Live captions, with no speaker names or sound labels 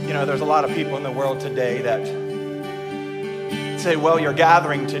You know, there's a lot of people in the world today that say, well, you're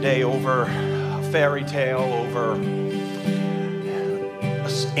gathering today over a fairy tale, over an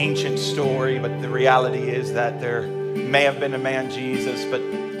ancient story, but the reality is that there may have been a man, Jesus, but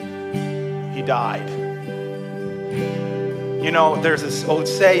he died. You know, there's this old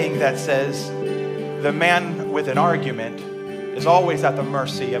saying that says, the man with an argument is always at the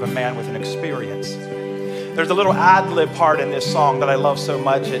mercy of a man with an experience. There's a little ad-lib part in this song that I love so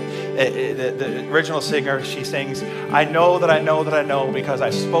much. The original singer, she sings, I know that I know that I know because I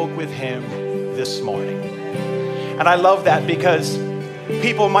spoke with him this morning. And I love that because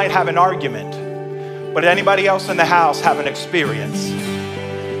people might have an argument, but anybody else in the house have an experience?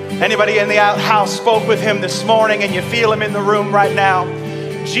 Anybody in the house spoke with him this morning and you feel him in the room right now?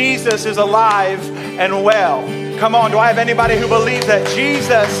 Jesus is alive and well. Come on, do I have anybody who believes that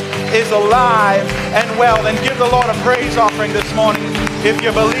Jesus is alive and well? Then give the Lord a praise offering this morning if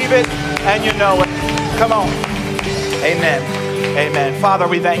you believe it and you know it. Come on. Amen. Amen. Father,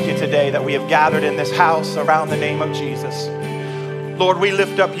 we thank you today that we have gathered in this house around the name of Jesus. Lord, we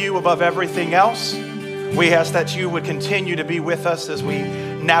lift up you above everything else. We ask that you would continue to be with us as we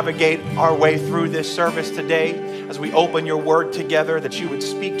navigate our way through this service today, as we open your word together, that you would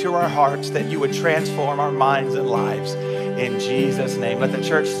speak to our hearts, that you would transform our minds and lives. In Jesus' name, let the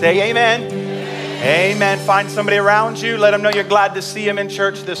church say amen. Amen. Amen. Find somebody around you. Let them know you're glad to see them in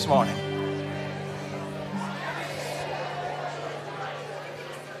church this morning.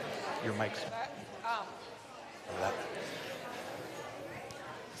 Your mic's...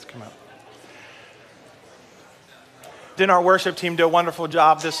 Let's come up. Didn't our worship team do a wonderful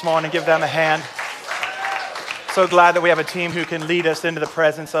job this morning? Give them a hand. So glad that we have a team who can lead us into the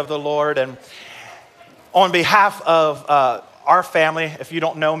presence of the Lord. And on behalf of our family, if you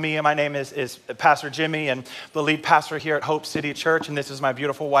don't know me, my name is Pastor Jimmy and the lead pastor here at Hope City Church. And this is my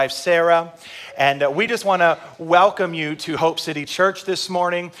beautiful wife, Sarah. And we just want to welcome you to Hope City Church this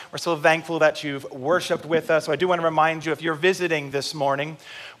morning. We're so thankful that you've worshiped with us. So I do want to remind you, if you're visiting this morning,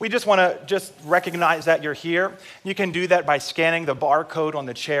 we just want to recognize that you're here. You can do that by scanning the barcode on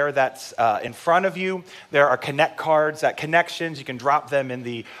the chair that's in front of you. There are Connect cards at Connections. You can drop them in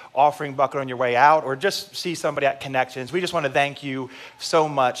the offering bucket on your way out, or just see somebody at Connections. We just want to thank you so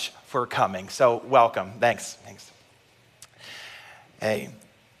much for coming. So welcome. Thanks. Hey,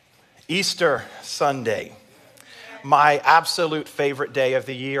 Easter Sunday, my absolute favorite day of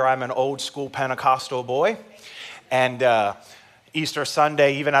the year. I'm an old school Pentecostal boy, and Easter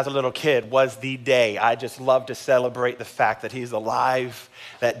Sunday, even as a little kid, was the day. I just love to celebrate the fact that he's alive,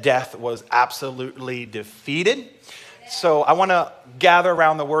 that death was absolutely defeated. So I want to gather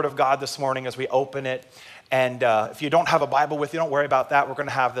around the Word of God this morning as we open it. And if you don't have a Bible with you, don't worry about that. We're going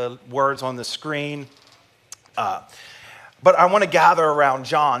to have the words on the screen. But I want to gather around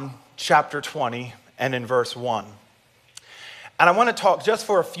John chapter 20 and in verse 1. And I want to talk just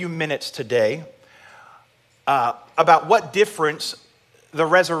for a few minutes today about what difference the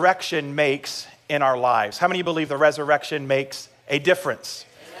resurrection makes in our lives. How many believe the resurrection makes a difference?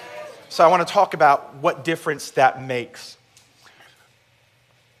 So I want to talk about what difference that makes.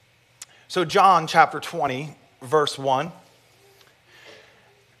 So John chapter 20, verse 1.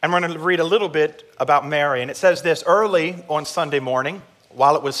 And we're going to read a little bit about Mary. And it says this: early on Sunday morning,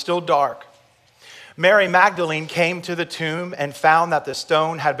 while it was still dark, Mary Magdalene came to the tomb and found that the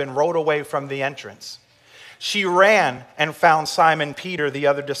stone had been rolled away from the entrance. She ran and found Simon Peter, the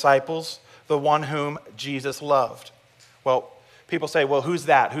other disciples, the one whom Jesus loved. Well, people say, well, who's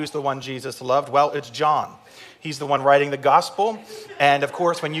that? Who's the one Jesus loved? Well, it's John. He's the one writing the gospel. And of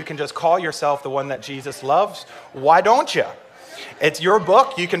course, when you can just call yourself the one that Jesus loves, why don't you? It's your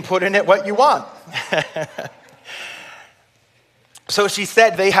book. You can put in it what you want. So she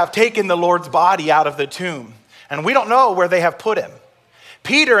said, they have taken the Lord's body out of the tomb, and we don't know where they have put him.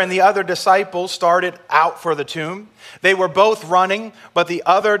 Peter and the other disciples started out for the tomb. They were both running, but the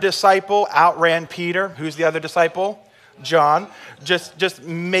other disciple outran Peter. Who's the other disciple? John. Just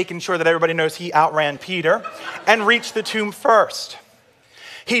making sure that everybody knows he outran Peter and reached the tomb first.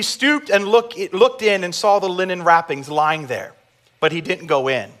 He stooped and looked in and saw the linen wrappings lying there, but he didn't go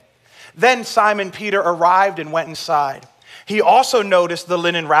in. Then Simon Peter arrived and went inside. He also noticed the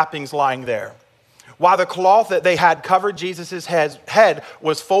linen wrappings lying there, while the cloth that they had covered Jesus' head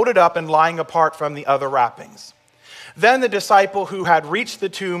was folded up and lying apart from the other wrappings. Then the disciple who had reached the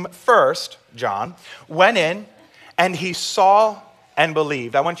tomb first, John, went in, and he saw and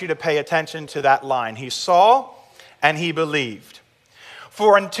believed. I want you to pay attention to that line. He saw and he believed.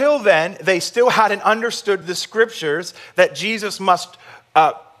 For until then, they still hadn't understood the scriptures that Jesus must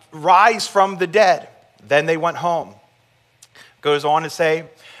rise from the dead. Then they went home. Goes on to say,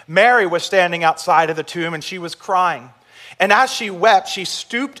 Mary was standing outside of the tomb and she was crying. And as she wept, she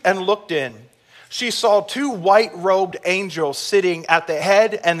stooped and looked in. She saw two white-robed angels sitting at the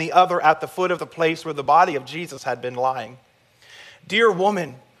head and the other at the foot of the place where the body of Jesus had been lying. Dear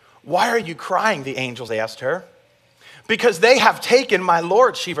woman, why are you crying? The angels asked her. Because they have taken my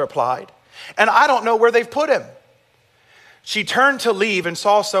Lord, she replied, and I don't know where they've put him. She turned to leave and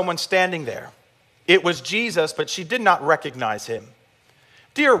saw someone standing there. It was Jesus, but she did not recognize him.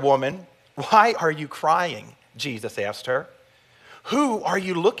 Dear woman, why are you crying? Jesus asked her. Who are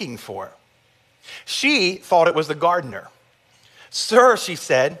you looking for? She thought it was the gardener. Sir, she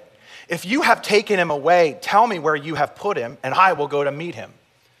said, if you have taken him away, tell me where you have put him, and I will go to meet him.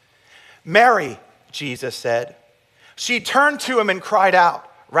 Mary, Jesus said. She turned to him and cried out,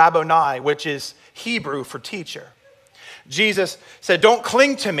 Rabboni, which is Hebrew for teacher. Jesus said, don't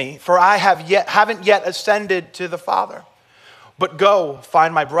cling to me, for I haven't yet ascended to the Father. But go,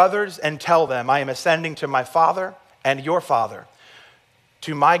 find my brothers and tell them, I am ascending to my Father and your Father,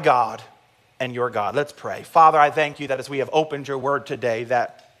 to my God and your God. Let's pray. Father, I thank you that as we have opened your word today,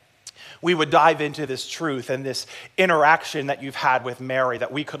 that we would dive into this truth and this interaction that you've had with Mary,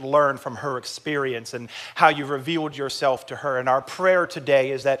 that we could learn from her experience and how you revealed yourself to her. And our prayer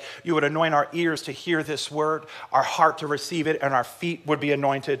today is that you would anoint our ears to hear this word, our heart to receive it, and our feet would be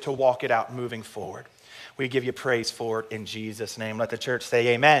anointed to walk it out moving forward. We give you praise for it in Jesus' name. Let the church say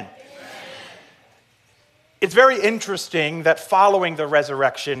amen. It's very interesting that following the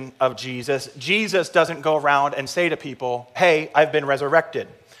resurrection of Jesus, Jesus doesn't go around and say to people, hey, I've been resurrected.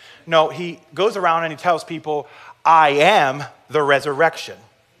 No, he goes around and he tells people, I am the resurrection.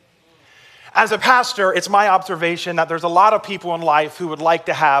 As a pastor, it's my observation that there's a lot of people in life who would like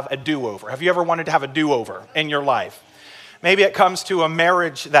to have a do-over. Have you ever wanted to have a do-over in your life? Maybe it comes to a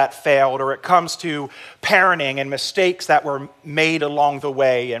marriage that failed, or it comes to parenting and mistakes that were made along the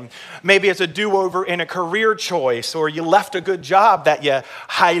way. And maybe it's a do-over in a career choice, or you left a good job that you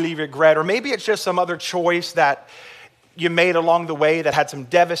highly regret, or maybe it's just some other choice that you made along the way that had some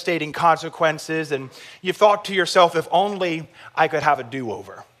devastating consequences, and you thought to yourself, if only I could have a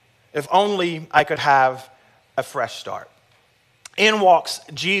do-over. If only I could have a fresh start. In walks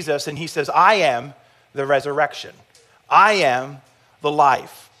Jesus, and he says, I am the resurrection. I am the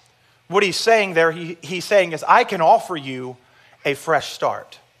life. What he's saying there, he's saying is, I can offer you a fresh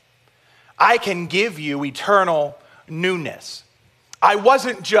start. I can give you eternal newness. I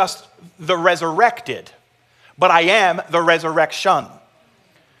wasn't just the resurrected, but I am the resurrection.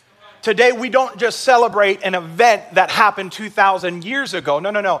 Today, we don't just celebrate an event that happened 2,000 years ago.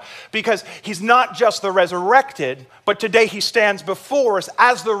 No. Because he's not just the resurrected, but today he stands before us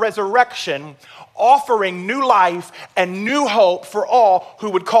as the resurrection, offering new life and new hope for all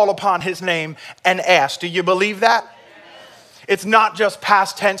who would call upon his name and ask. Do you believe that? It's not just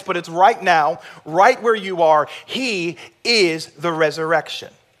past tense, but it's right now, right where you are. He is the resurrection.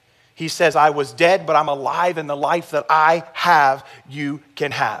 He says, I was dead, but I'm alive, and the life that I have, you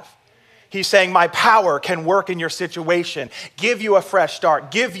can have. He's saying, my power can work in your situation, give you a fresh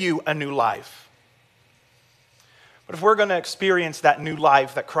start, give you a new life. But if we're going to experience that new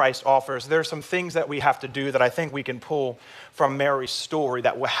life that Christ offers, there are some things that we have to do that I think we can pull from Mary's story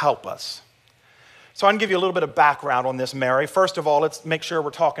that will help us. So I'm going to give you a little bit of background on this Mary. First of all, let's make sure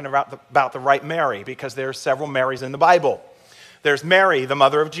we're talking about the right Mary, because there are several Marys in the Bible. There's Mary, the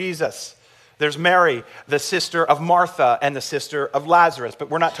mother of Jesus. There's Mary, the sister of Martha and the sister of Lazarus. But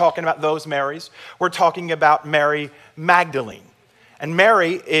we're not talking about those Marys. We're talking about Mary Magdalene. And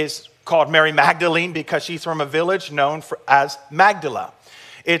Mary is called Mary Magdalene because she's from a village known as Magdala.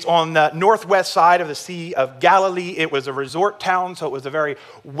 It's on the northwest side of the Sea of Galilee. It was a resort town, so it was a very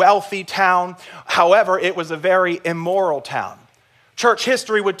wealthy town. However, it was a very immoral town. Church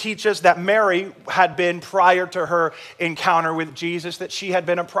history would teach us that Mary had been, prior to her encounter with Jesus, that she had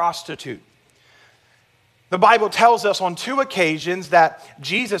been a prostitute. The Bible tells us on 2 occasions that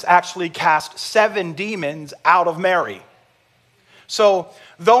Jesus actually cast 7 demons out of Mary. So,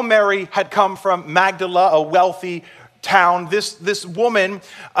 though Mary had come from Magdala, a wealthy town, this woman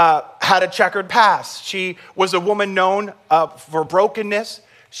had a checkered past. She was a woman known for brokenness.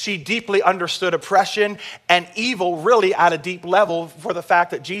 She deeply understood oppression and evil really at a deep level, for the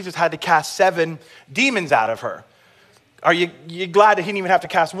fact that Jesus had to cast 7 demons out of her. Are you glad that he didn't even have to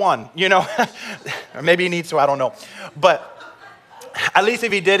cast 1, you know? Or maybe he needs to, I don't know. But at least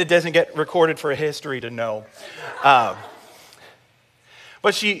if he did, it doesn't get recorded for history to know.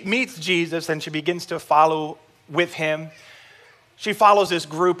 But she meets Jesus and she begins to follow with him. She follows this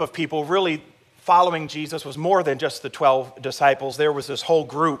group of people. Really, following Jesus was more than just the 12 disciples. There was this whole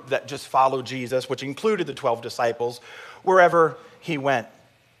group that just followed Jesus, which included the 12 disciples, wherever he went.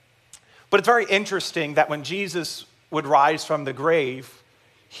 But it's very interesting that when Jesus would rise from the grave,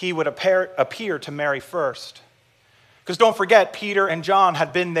 he would appear to Mary first. Because don't forget, Peter and John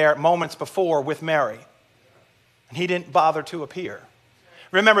had been there moments before with Mary, and he didn't bother to appear.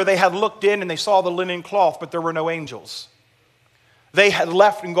 Remember, they had looked in and they saw the linen cloth, but there were no angels. They had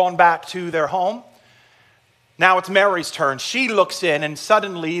left and gone back to their home. Now it's Mary's turn. She looks in, and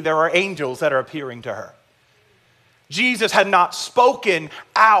suddenly there are angels that are appearing to her. Jesus had not spoken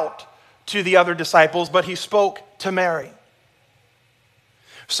out to the other disciples, but he spoke to Mary.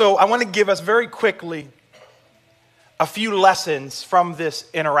 So I want to give us very quickly a few lessons from this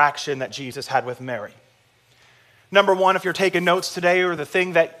interaction that Jesus had with Mary. Number one, if you're taking notes today, or the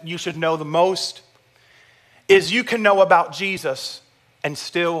thing that you should know the most, is you can know about Jesus and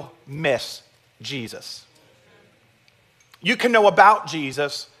still miss Jesus. You can know about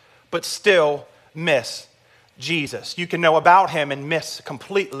Jesus, but still miss Jesus. You can know about him and miss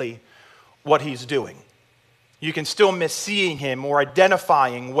completely what he's doing. You can still miss seeing him or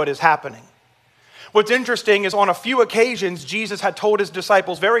identifying what is happening. What's interesting is on a few occasions, Jesus had told his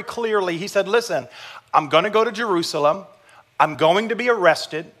disciples very clearly, he said, listen, I'm going to go to Jerusalem. I'm going to be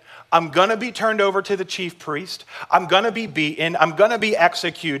arrested. I'm going to be turned over to the chief priest. I'm going to be beaten. I'm going to be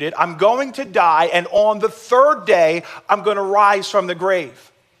executed. I'm going to die. And on the third day, I'm going to rise from the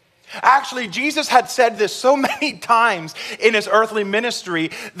grave. Actually, Jesus had said this so many times in his earthly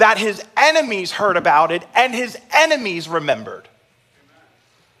ministry that his enemies heard about it and his enemies remembered.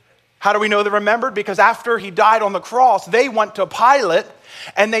 How do we know they remembered? Because after he died on the cross, they went to Pilate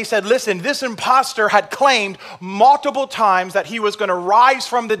and they said, listen, this imposter had claimed multiple times that he was going to rise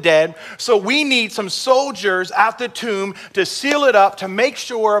from the dead, so we need some soldiers at the tomb to seal it up to make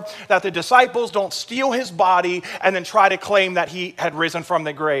sure that the disciples don't steal his body and then try to claim that he had risen from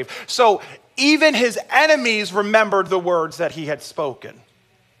the grave. So even his enemies remembered the words that he had spoken.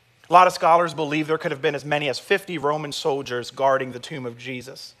 A lot of scholars believe there could have been as many as 50 Roman soldiers guarding the tomb of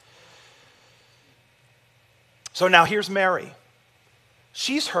Jesus. So now here's Mary.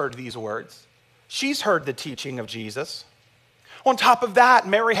 She's heard these words. She's heard the teaching of Jesus. On top of that,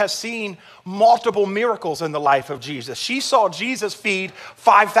 Mary has seen multiple miracles in the life of Jesus. She saw Jesus feed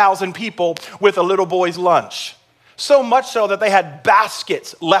 5,000 people with a little boy's lunch. So much so that they had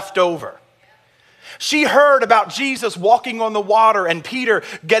baskets left over. She heard about Jesus walking on the water and Peter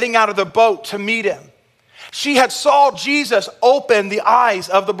getting out of the boat to meet him. She had saw Jesus open the eyes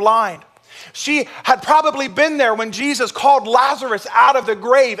of the blind. She had probably been there when Jesus called Lazarus out of the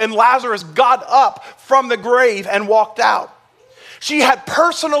grave and Lazarus got up from the grave and walked out. She had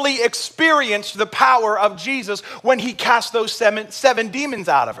personally experienced the power of Jesus when he cast those seven demons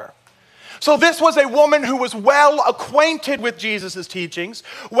out of her. So this was a woman who was well acquainted with Jesus' teachings,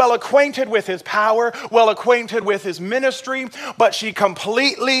 well acquainted with his power, well acquainted with his ministry, but she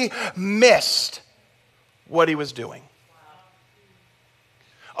completely missed what he was doing.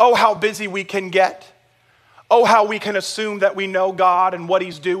 Oh, how busy we can get. Oh, how we can assume that we know God and what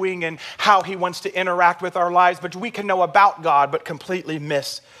he's doing and how he wants to interact with our lives, but we can know about God but completely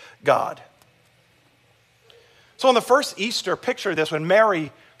miss God. So on the first Easter, picture this, when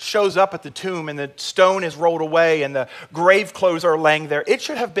Mary shows up at the tomb and the stone is rolled away and the grave clothes are laying there, it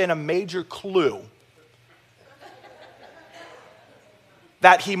should have been a major clue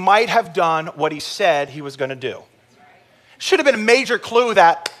that he might have done what he said he was going to do. Should have been a major clue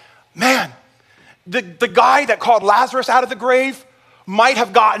that, man, the guy that called Lazarus out of the grave might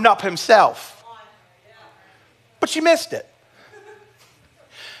have gotten up himself. But she missed it.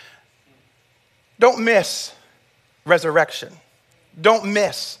 Don't miss resurrection. Don't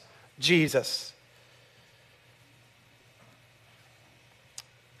miss Jesus.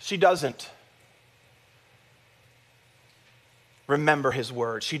 She doesn't remember his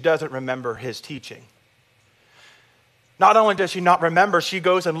words. She doesn't remember his teaching. Not only does she not remember, she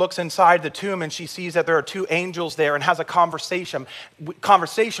goes and looks inside the tomb and she sees that there are two angels there and has a conversation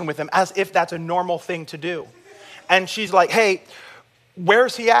with them as if that's a normal thing to do. And she's like, hey,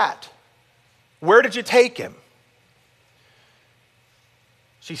 where's he at? Where did you take him?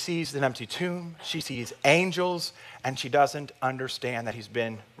 She sees an empty tomb, she sees angels, and she doesn't understand that he's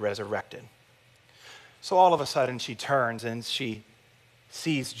been resurrected. So all of a sudden she turns and she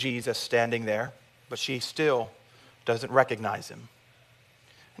sees Jesus standing there, but she still doesn't recognize him.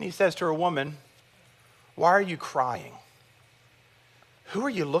 And he says to her, woman, why are you crying? Who are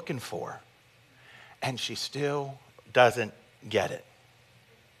you looking for? And she still doesn't get it.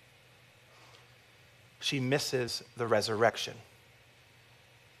 She misses the resurrection.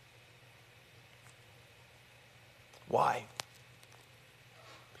 Why?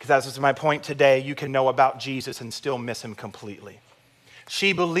 Because as is my point today, you can know about Jesus and still miss him completely.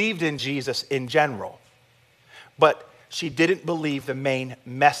 She believed in Jesus in general, but she didn't believe the main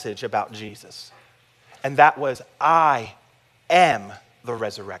message about Jesus. And that was, I am the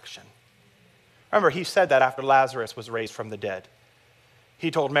resurrection. Remember, he said that after Lazarus was raised from the dead. He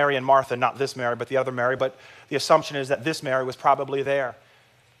told Mary and Martha, not this Mary, but the other Mary, but the assumption is that this Mary was probably there.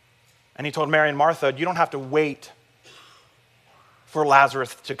 And he told Mary and Martha, you don't have to wait for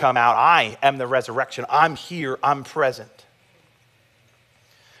Lazarus to come out. I am the resurrection. I'm here. I'm present.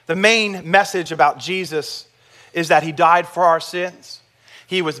 The main message about Jesus is that he died for our sins.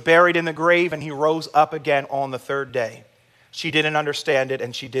 He was buried in the grave and he rose up again on the third day. She didn't understand it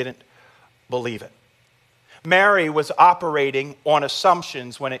and she didn't believe it. Mary was operating on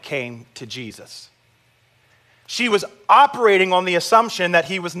assumptions when it came to Jesus. She was operating on the assumption that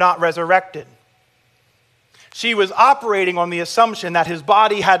he was not resurrected. She was operating on the assumption that his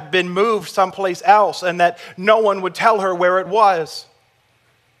body had been moved someplace else and that no one would tell her where it was.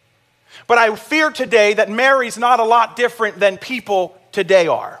 But I fear today that Mary's not a lot different than people today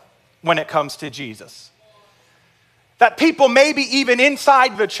are when it comes to Jesus. That people maybe even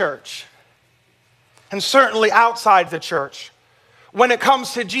inside the church and certainly outside the church, when it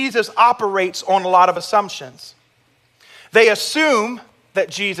comes to Jesus, operates on a lot of assumptions. They assume that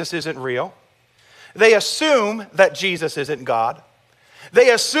Jesus isn't real. They assume that Jesus isn't God.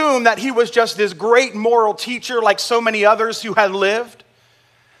 They assume that he was just this great moral teacher like so many others who had lived.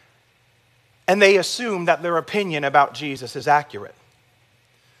 And they assume that their opinion about Jesus is accurate.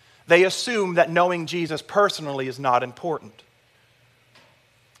 They assume that knowing Jesus personally is not important.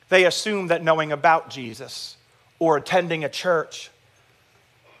 They assume that knowing about Jesus or attending a church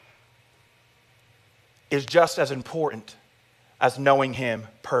is just as important as knowing him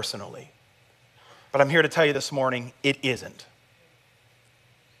personally. But I'm here to tell you this morning, it isn't.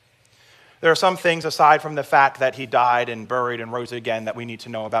 There are some things aside from the fact that he died and buried and rose again that we need to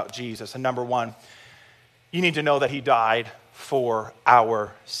know about Jesus. And number one, you need to know that he died for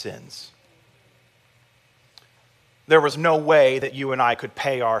our sins. There was no way that you and I could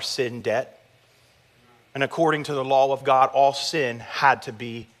pay our sin debt. And according to the law of God, all sin had to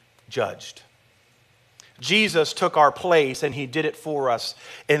be judged. Jesus took our place and he did it for us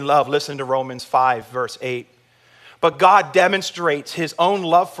in love. Listen to Romans 5, verse 8. But God demonstrates his own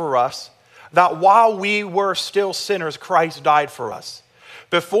love for us, that while we were still sinners, Christ died for us.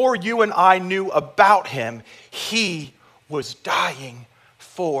 Before you and I knew about him, he was dying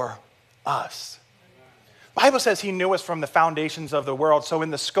for us. The Bible says he knew us from the foundations of the world. So in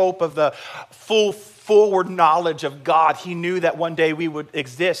the scope of the full forward knowledge of God, he knew that one day we would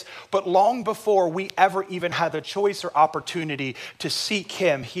exist. But long before we ever even had the choice or opportunity to seek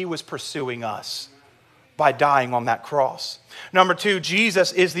him, he was pursuing us by dying on that cross. Number two,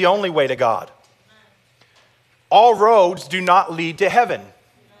 Jesus is the only way to God. All roads do not lead to heaven.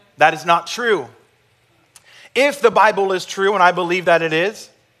 That is not true. If the Bible is true, and I believe that it is,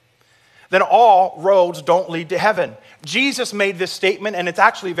 then all roads don't lead to heaven. Jesus made this statement, and it's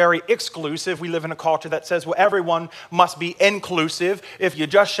actually very exclusive. We live in a culture that says, well, everyone must be inclusive. If you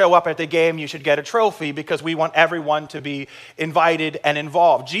just show up at the game, you should get a trophy because we want everyone to be invited and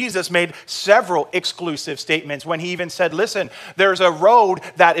involved. Jesus made several exclusive statements when he even said, listen, there's a road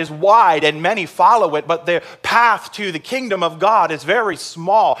that is wide and many follow it, but the path to the kingdom of God is very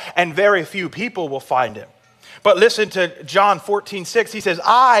small and very few people will find it. But listen to John 14:6. He says,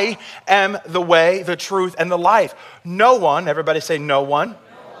 I am the way, the truth, and the life. No one, everybody say no one.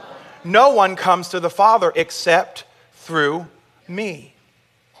 No one comes to the Father except through me.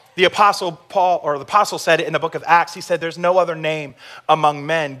 The Apostle Paul, or the Apostle said it in the book of Acts. He said, there's no other name among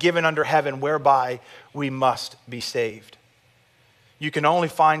men given under heaven whereby we must be saved. You can only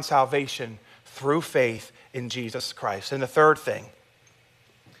find salvation through faith in Jesus Christ. And the third thing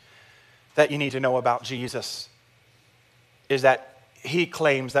that you need to know about Jesus is that he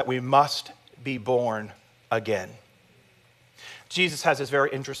claims that we must be born again. Jesus has this very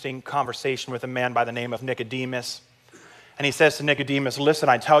interesting conversation with a man by the name of Nicodemus. And he says to Nicodemus, listen,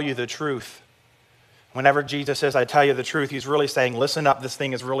 I tell you the truth. Whenever Jesus says, I tell you the truth, he's really saying, listen up, this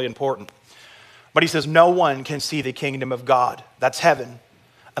thing is really important. But he says, no one can see the kingdom of God, that's heaven,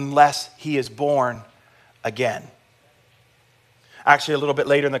 unless he is born again. Actually, a little bit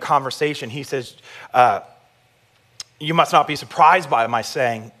later in the conversation, he says, you must not be surprised by my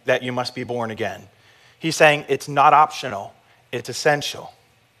saying that you must be born again. He's saying it's not optional, it's essential.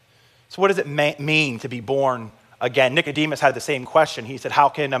 So what does it mean to be born again. Nicodemus had the same question. He said, how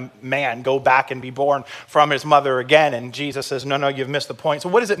can a man go back and be born from his mother again? And Jesus says, no, you've missed the point. So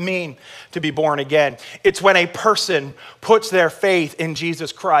what does it mean to be born again? It's when a person puts their faith in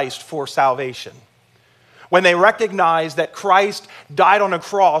Jesus Christ for salvation. When they recognize that Christ died on a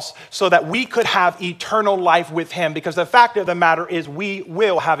cross so that we could have eternal life with him. Because the fact of the matter is we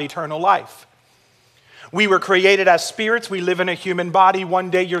will have eternal life. We were created as spirits. We live in a human body. One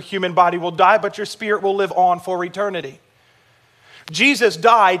day your human body will die, but your spirit will live on for eternity. Jesus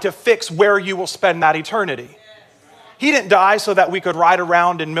died to fix where you will spend that eternity. He didn't die so that we could ride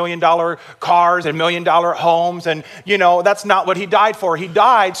around in $1 million cars and $1 million homes. And, that's not what he died for. He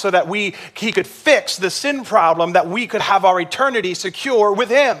died so that he could fix the sin problem, that we could have our eternity secure with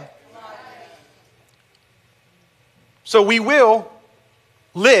him. So we will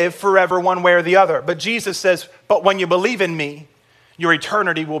live forever one way or the other. But Jesus says, but when you believe in me, your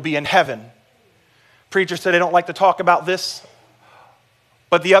eternity will be in heaven. Preachers said they don't like to talk about this,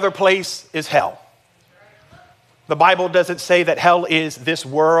 but the other place is hell. The Bible doesn't say that hell is this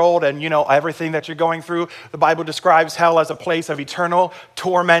world and, everything that you're going through. The Bible describes hell as a place of eternal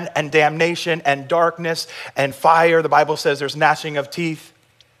torment and damnation and darkness and fire. The Bible says there's gnashing of teeth.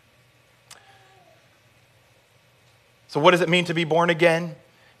 So what does it mean to be born again?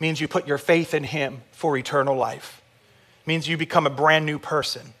 It means you put your faith in him for eternal life. It means you become a brand new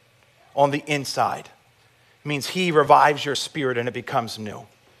person on the inside. It means he revives your spirit and it becomes new.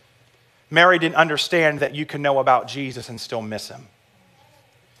 Mary didn't understand that you can know about Jesus and still miss him.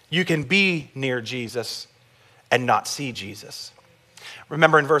 You can be near Jesus and not see Jesus.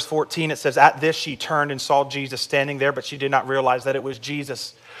 Remember in verse 14, it says, at this she turned and saw Jesus standing there, but she did not realize that it was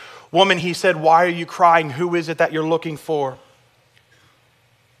Jesus. Woman, he said, why are you crying? Who is it that you're looking for?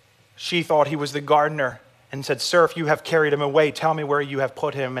 She thought he was the gardener and said, sir, if you have carried him away, tell me where you have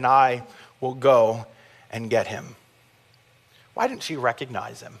put him and I will go and get him. Why didn't she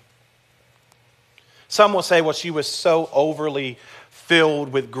recognize him? Some will say, well, she was so overly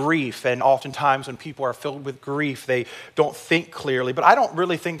filled with grief. And oftentimes when people are filled with grief, they don't think clearly. But I don't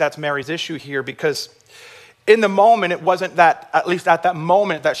really think that's Mary's issue here, because in the moment, it wasn't that, at least at that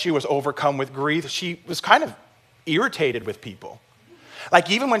moment, that she was overcome with grief. She was kind of irritated with people.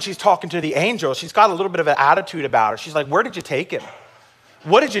 Like even when she's talking to the angel, she's got a little bit of an attitude about her. She's like, where did you take him?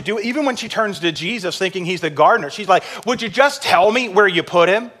 What did you do? Even when she turns to Jesus thinking he's the gardener, she's like, would you just tell me where you put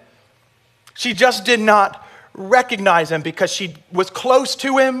him? She just did not recognize him because she was close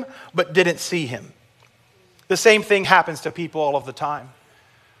to him but didn't see him. The same thing happens to people all of the time.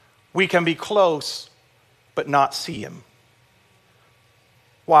 We can be close but not see him.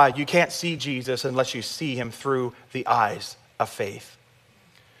 Why? You can't see Jesus unless you see him through the eyes of faith.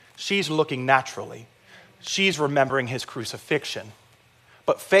 She's looking naturally. She's remembering his crucifixion.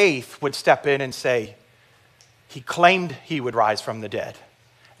 But faith would step in and say, he claimed he would rise from the dead.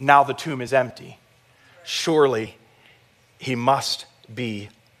 Now the tomb is empty. Surely he must be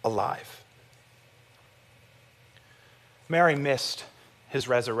alive. Mary missed his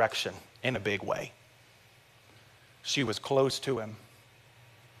resurrection in a big way. She was close to him.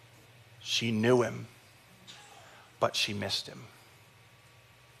 She knew him, but she missed him.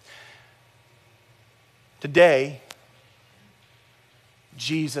 Today,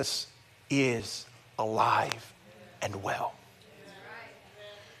 Jesus is alive and well.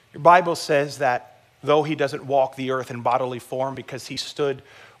 Your Bible says that though he doesn't walk the earth in bodily form, because he stood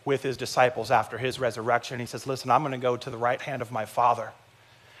with his disciples after his resurrection, he says, listen, I'm going to go to the right hand of my Father.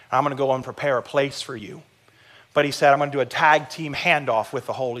 I'm going to go and prepare a place for you. But he said, I'm going to do a tag team handoff with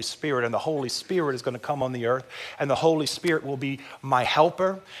the Holy Spirit, and the Holy Spirit is going to come on the earth, and the Holy Spirit will be my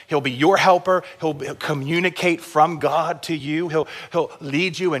helper. He'll be your helper. He'll communicate from God to you. He'll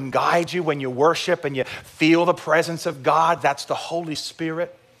lead you and guide you when you worship and you feel the presence of God. That's the Holy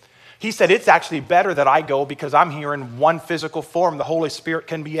Spirit. He said, it's actually better that I go because I'm here in one physical form. The Holy Spirit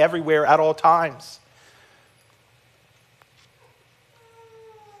can be everywhere at all times.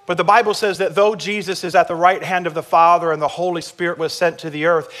 But the Bible says that though Jesus is at the right hand of the Father and the Holy Spirit was sent to the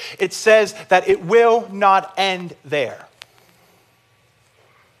earth, it says that it will not end there.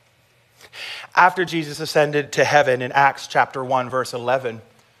 After Jesus ascended to heaven in Acts chapter 1, verse 11,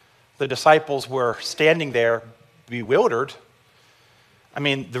 the disciples were standing there bewildered. I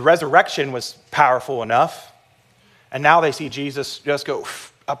mean, the resurrection was powerful enough, and now they see Jesus just go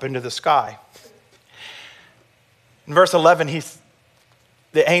up into the sky. In verse 11,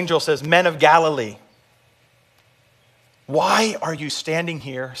 the angel says, men of Galilee, why are you standing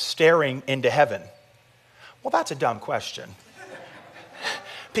here staring into heaven? Well, that's a dumb question.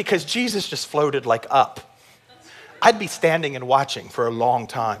 Because Jesus just floated like up. I'd be standing and watching for a long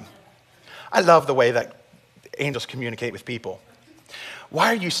time. I love the way that angels communicate with people. Why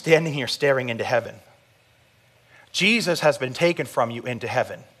are you standing here staring into heaven? Jesus has been taken from you into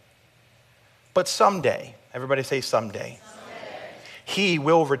heaven. But someday, everybody say someday, he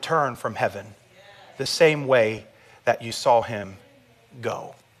will return from heaven the same way that you saw him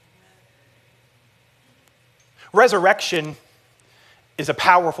go. Resurrection is a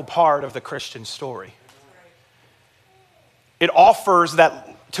powerful part of the Christian story. It offers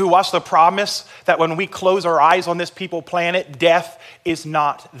that to us the promise that when we close our eyes on this people planet, death is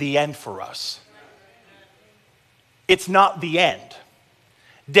not the end for us. It's not the end.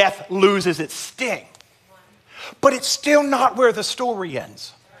 Death loses its sting. But it's still not where the story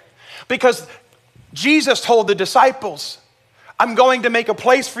ends. Because Jesus told the disciples, I'm going to make a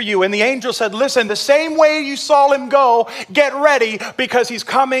place for you. And the angel said, listen, the same way you saw him go, get ready because he's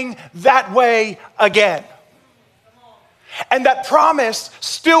coming that way again. And that promise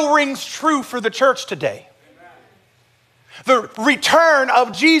still rings true for the church today. The return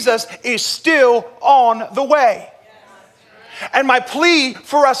of Jesus is still on the way. And my plea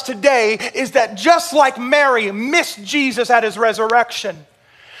for us today is that just like Mary missed Jesus at his resurrection,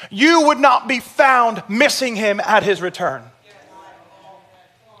 you would not be found missing him at his return.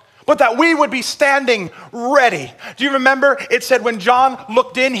 But that we would be standing ready. Do you remember? It said when John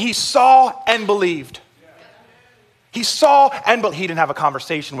looked in, he saw and believed. He saw and he didn't have a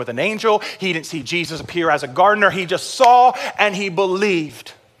conversation with an angel. He didn't see Jesus appear as a gardener. He just saw and he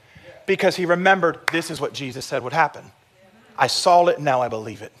believed because he remembered this is what Jesus said would happen. I saw it, now I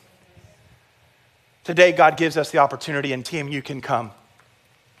believe it. Today, God gives us the opportunity, and team, you can come,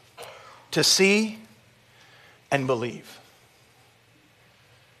 to see and believe.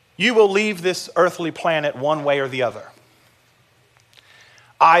 You will leave this earthly planet one way or the other.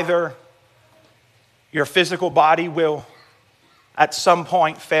 Either your physical body will at some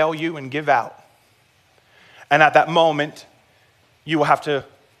point fail you and give out. And at that moment, you will have to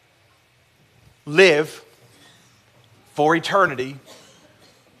live for eternity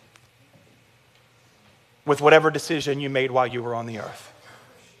with whatever decision you made while you were on the earth.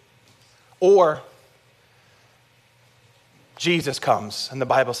 Or Jesus comes, and the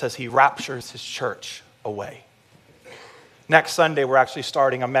Bible says he raptures his church away. Next Sunday, we're actually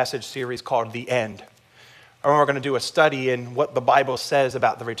starting a message series called The End. And we're going to do a study in what the Bible says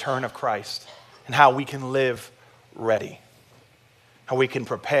about the return of Christ and how we can live ready, how we can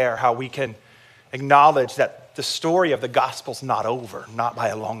prepare, how we can acknowledge that the story of the gospel's not over, not by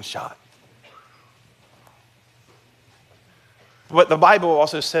a long shot. But the Bible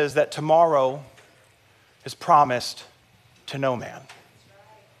also says that tomorrow is promised to no man.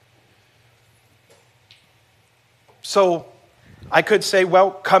 So I could say,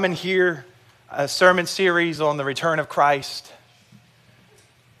 well, come and hear a sermon series on the return of Christ,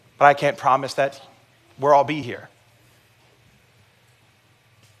 but I can't promise that we'll all be here.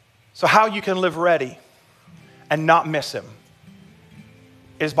 So how you can live ready and not miss him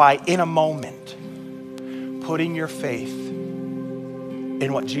is by, in a moment, putting your faith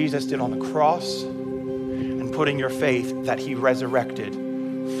in what Jesus did on the cross and putting your faith that he resurrected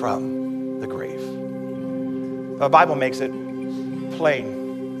from the grave. The Bible makes it plain.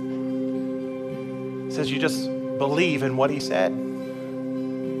 It says you just believe in what he said.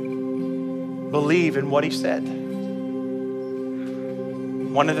 Believe in what he said.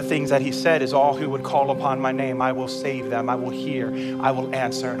 One of the things that he said is all who would call upon my name, I will save them, I will hear, I will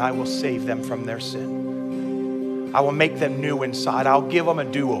answer, and I will save them from their sin. I will make them new inside. I'll give them a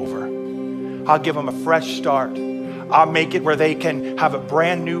do-over. I'll give them a fresh start. I'll make it where they can have a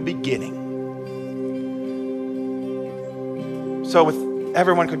brand new beginning. So if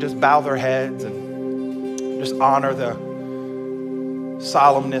everyone could just bow their heads and just honor the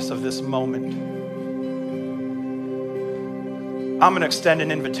solemnness of this moment. I'm going to extend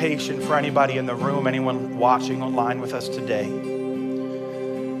an invitation for anybody in the room, anyone watching online with us today.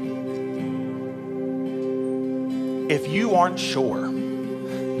 If you aren't sure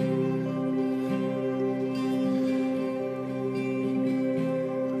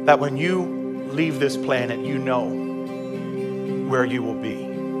that when you leave this planet, you know where you will be,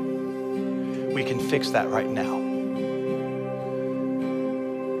 we can fix that right now.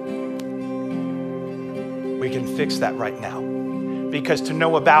 We can fix that right now. Because to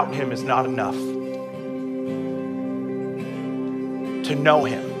know about him is not enough. To know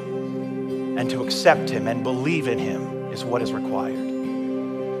him and to accept him and believe in him is what is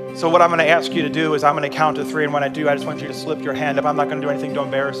required. So what I'm going to ask you to do is I'm going to count to 3, and when I do, I just want you to slip your hand up. I'm not going to do anything to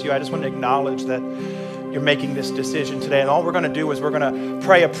embarrass you. I just want to acknowledge that you're making this decision today. And all we're going to do is we're going to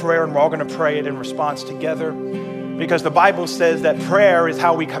pray a prayer, and we're all going to pray it in response together. Because the Bible says that prayer is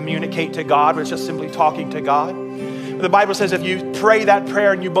how we communicate to God, but it's just simply talking to God. The Bible says if you pray that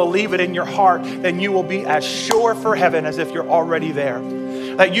prayer and you believe it in your heart, then you will be as sure for heaven as if you're already there.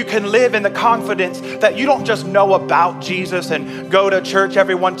 That you can live in the confidence that you don't just know about Jesus and go to church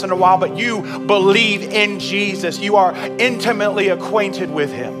every once in a while, but you believe in Jesus. You are intimately acquainted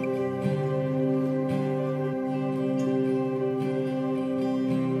with him.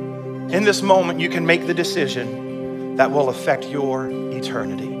 In this moment, you can make the decision that will affect your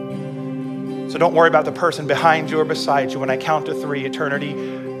eternity. So don't worry about the person behind you or beside you. When I count to 3, eternity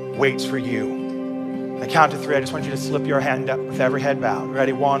waits for you. When I count to 3, I just want you to slip your hand up with every head bowed.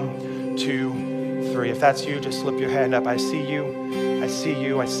 Ready? 1, 2, 3. If that's you, just slip your hand up. I see you. I see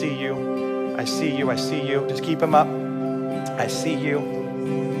you. I see you. I see you. I see you. Just keep them up. I see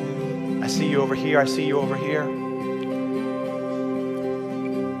you. I see you over here. I see you over here.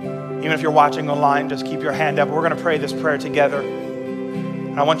 Even if you're watching online, just keep your hand up. We're going to pray this prayer together.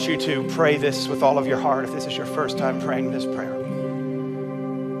 And I want you to pray this with all of your heart if this is your first time praying this prayer.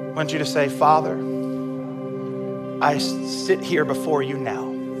 I want you to say, Father, I sit here before you now.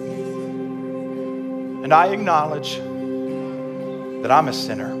 And I acknowledge that I'm a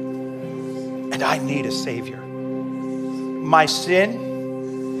sinner and I need a Savior. My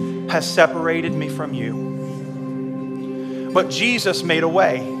sin has separated me from you. But Jesus made a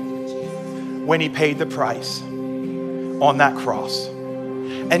way when he paid the price on that cross.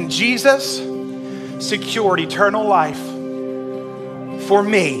 And Jesus secured eternal life for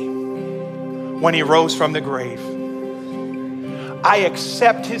me when he rose from the grave. I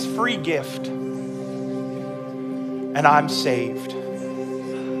accept his free gift and I'm saved.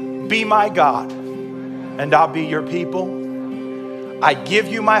 Be my God and I'll be your people. I give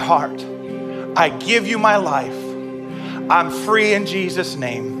you my heart. I give you my life. I'm free in Jesus'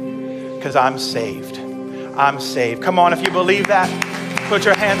 name. Because I'm saved. I'm saved. Come on, if you believe that, put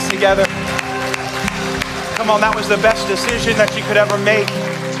your hands together. Come on, that was the best decision that you could ever make.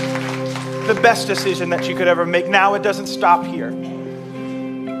 The best decision that you could ever make. Now it doesn't stop here.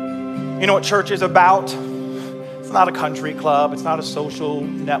 You know what church is about? It's not a country club. It's not a social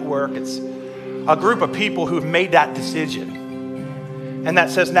network. It's a group of people who've made that decision. And that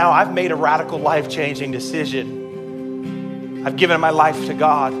says, now I've made a radical, life-changing decision. I've given my life to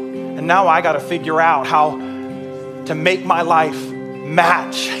God. And now I got to figure out how to make my life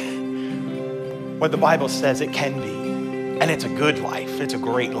match what the Bible says it can be. And it's a good life. It's a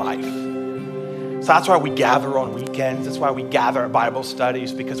great life. So that's why we gather on weekends. That's why we gather at Bible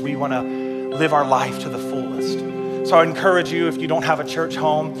studies, because we want to live our life to the fullest. So I encourage you, if you don't have a church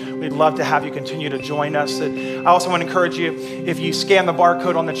home, we'd love to have you continue to join us. And I also want to encourage you, if you scan the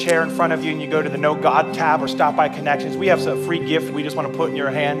barcode on the chair in front of you and you go to the Know God tab or Stop By Connections, we have a free gift we just want to put in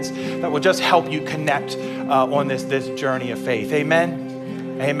your hands that will just help you connect on this journey of faith.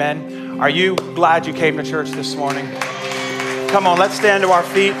 Amen? Amen. Are you glad you came to church this morning? Come on, let's stand to our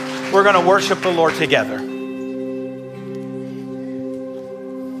feet. We're going to worship the Lord together.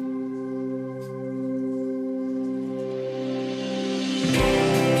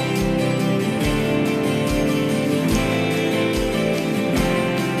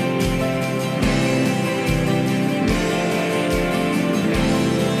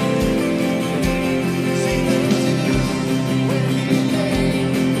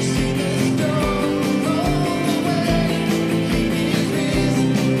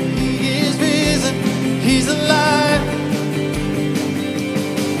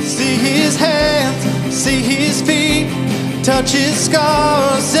 Touch his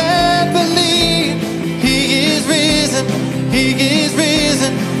scars and believe he is risen,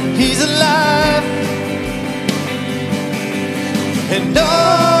 he's alive. And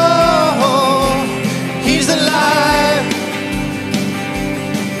oh, he's alive.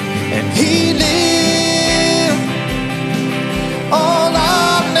 And he lived. All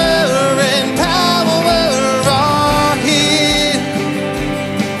honor and power are his.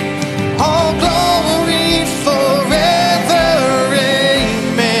 All glory forever.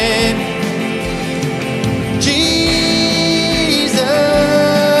 Amen. Jesus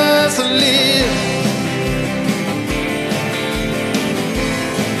lives.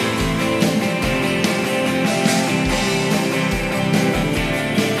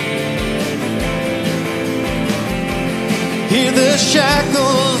 Hear the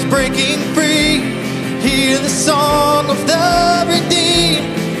shackles breaking free. Hear the song of the redeemed.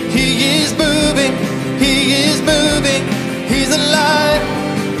 He is moving, he's alive.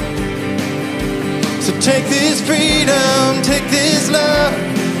 So take this freedom, take this love.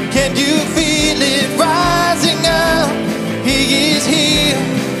 Can you feel it rising up? He is here,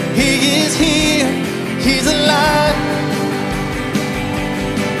 he's alive.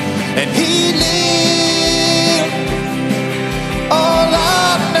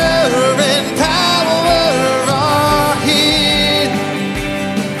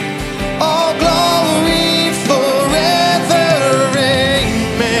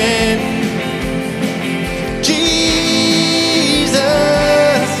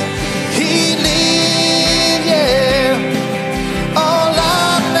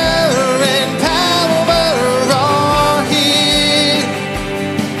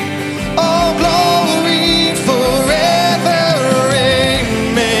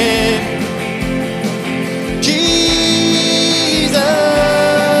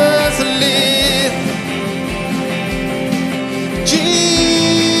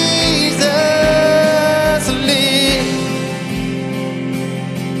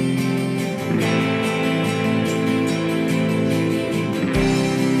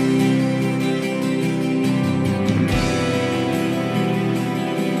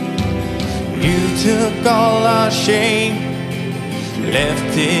 took all our shame,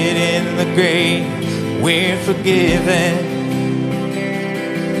 left it in the grave. We're forgiven,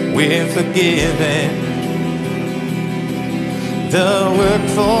 we're forgiven. The work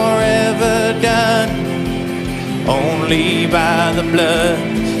forever done, only by the blood.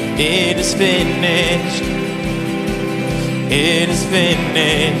 It is finished, it is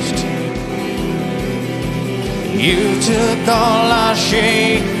finished. You took all our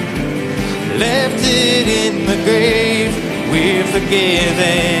shame, left it in the grave. We're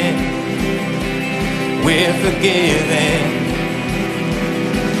forgiven, we're forgiven.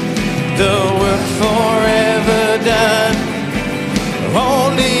 The work forever done,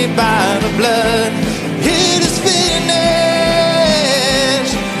 only by the blood. It is finished,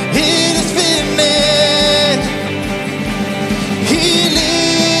 it is finished. He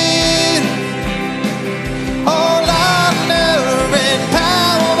lived, all honor and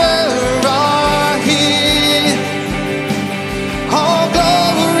power are His, all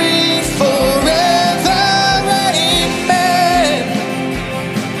glory forever, amen.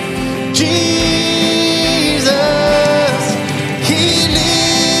 Jesus, He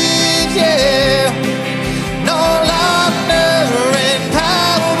lives, yeah. All honor and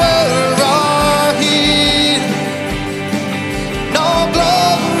power are His, no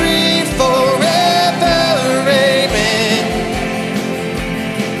glory forever, amen.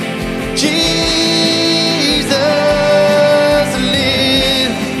 Jesus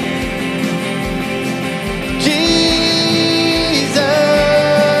lives, Jesus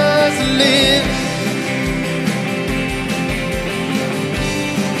lives.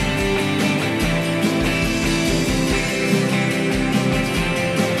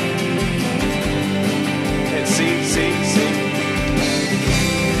 And see.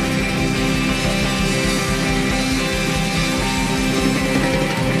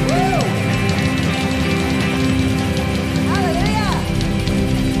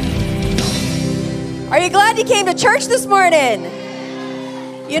 Are you glad you came to church this morning?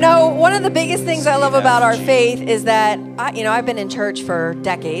 You know, one of the biggest things I love about our faith is that, I've been in church for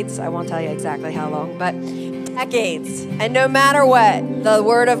decades. I won't tell you exactly how long, but decades. And no matter what, the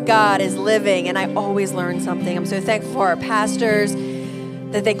Word of God is living, and I always learn something. I'm so thankful for our pastors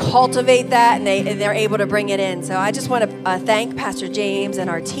that they cultivate that and they're able to bring it in. So I just want to thank Pastor James and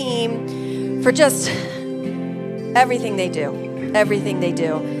our team for just everything they do, everything they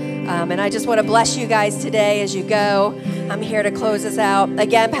do. And I just want to bless you guys today as you go. I'm here to close us out.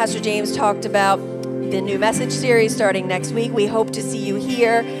 Again, Pastor James talked about the new message series starting next week. We hope to see you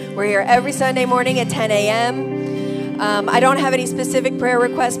here. We're here every Sunday morning at 10 a.m. I don't have any specific prayer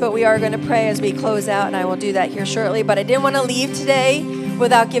requests, but we are going to pray as we close out, and I will do that here shortly. But I didn't want to leave today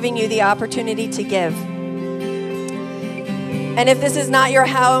without giving you the opportunity to give. And if this is not your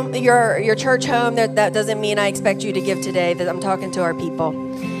home, your church home, that doesn't mean I expect you to give today. That I'm talking to our people.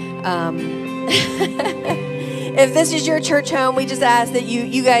 If this is your church home, we just ask that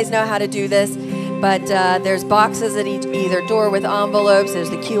you guys know how to do this. But there's boxes at either door with envelopes.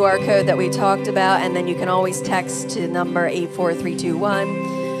 There's the QR code that we talked about, and then you can always text to number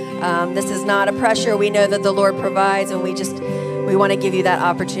 84321. This is not a pressure. We know that the Lord provides, and we want to give you that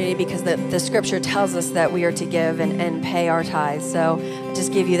opportunity because the Scripture tells us that we are to give and pay our tithes. So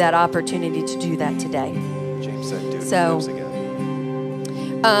just give you that opportunity to do that today. James said, do it again.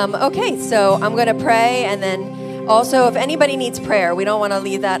 Okay, so I'm going to pray, and then also if anybody needs prayer, we don't want to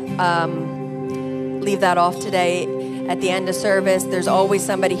leave that off today. At the end of service, there's always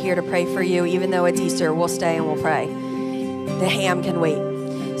somebody here to pray for you. Even though it's Easter, we'll stay and we'll pray. The ham can wait.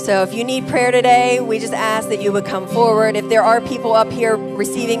 So if you need prayer today, we just ask that you would come forward. If there are people up here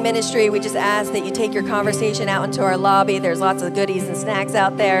receiving ministry, we just ask that you take your conversation out into our lobby. There's lots of goodies and snacks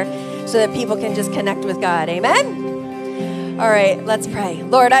out there so that people can just connect with God. Amen? All right, let's pray.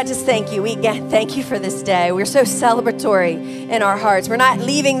 Lord, I just thank you. We thank you for this day. We're so celebratory in our hearts. We're not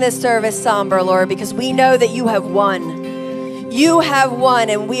leaving this service somber, Lord, because we know that you have won. You have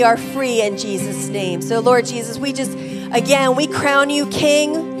won, and we are free in Jesus' name. So, Lord Jesus, we crown you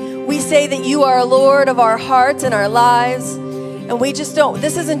King. We say that you are Lord of our hearts and our lives. And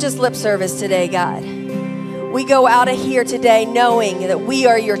this isn't just lip service today, God. We go out of here today knowing that we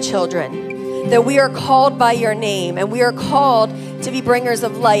are your children, that we are called by your name, and we are called to be bringers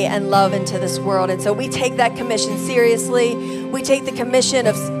of light and love into this world. And so we take that commission seriously. We take the commission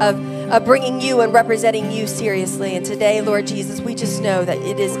of bringing you and representing you seriously. And today, Lord Jesus, we just know that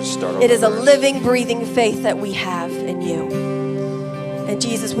it is a living, breathing faith that we have in you. And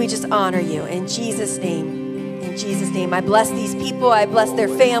Jesus, we just honor you in Jesus' name. In Jesus' name, I bless these people. I bless their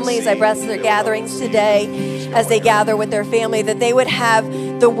families. I bless their gatherings today as they gather with their family, that they would have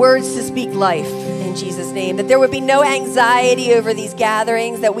the words to speak life, in Jesus' name. That there would be no anxiety over these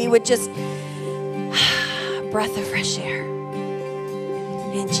gatherings, that we would just breath of fresh air.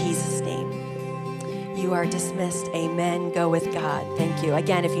 In Jesus' name. You are dismissed. Amen. Go with God. Thank you.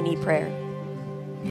 Again, if you need prayer.